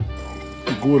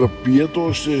guter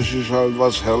Bierdurst ist halt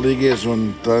was Herrliches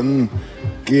und dann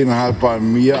gehen halt bei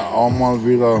mir auch mal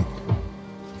wieder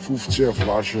 15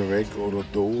 Flaschen weg oder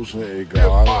Dose,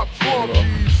 egal. Oder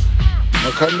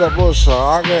man kann da bloß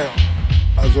sagen,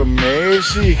 also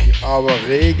mäßig, aber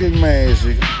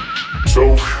regelmäßig.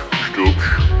 Saufst, stirbst,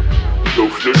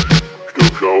 saufst nicht,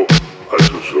 stirbst auch,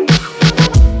 also saufst.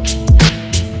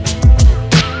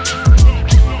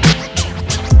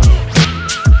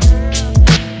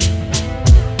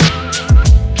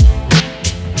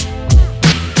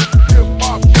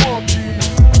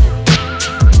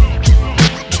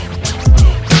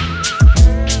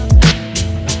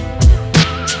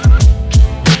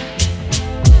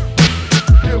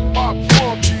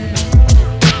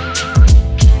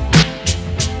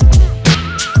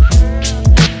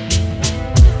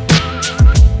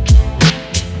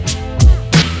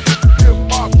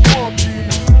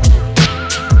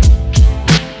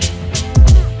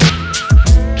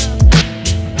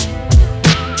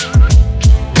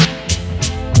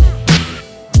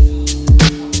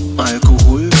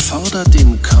 Alkohol fordert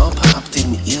den Körper ab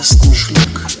dem ersten Schluck.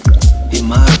 Im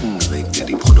Magen regt er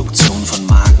die Produktion von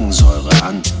Magensäure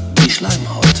an. Die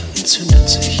Schleimhaut entzündet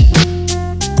sich.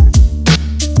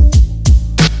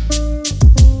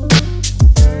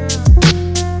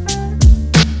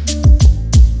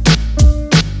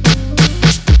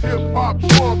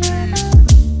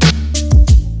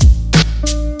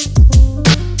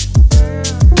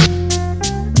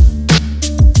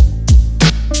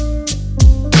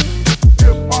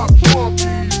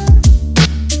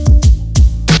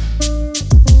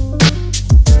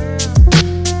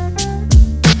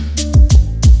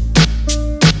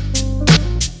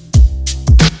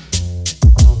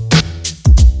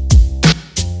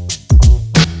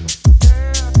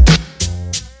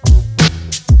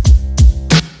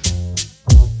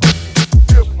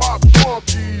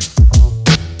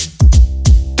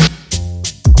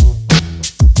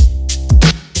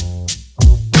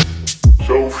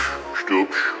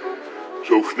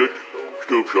 Saufst nicht,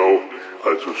 stirbst auch,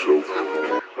 also saufst.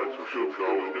 Also stirbst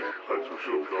auch nicht, also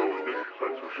stirbst auch nicht,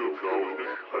 also stirbst auch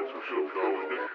nicht, also stirbst auch nicht.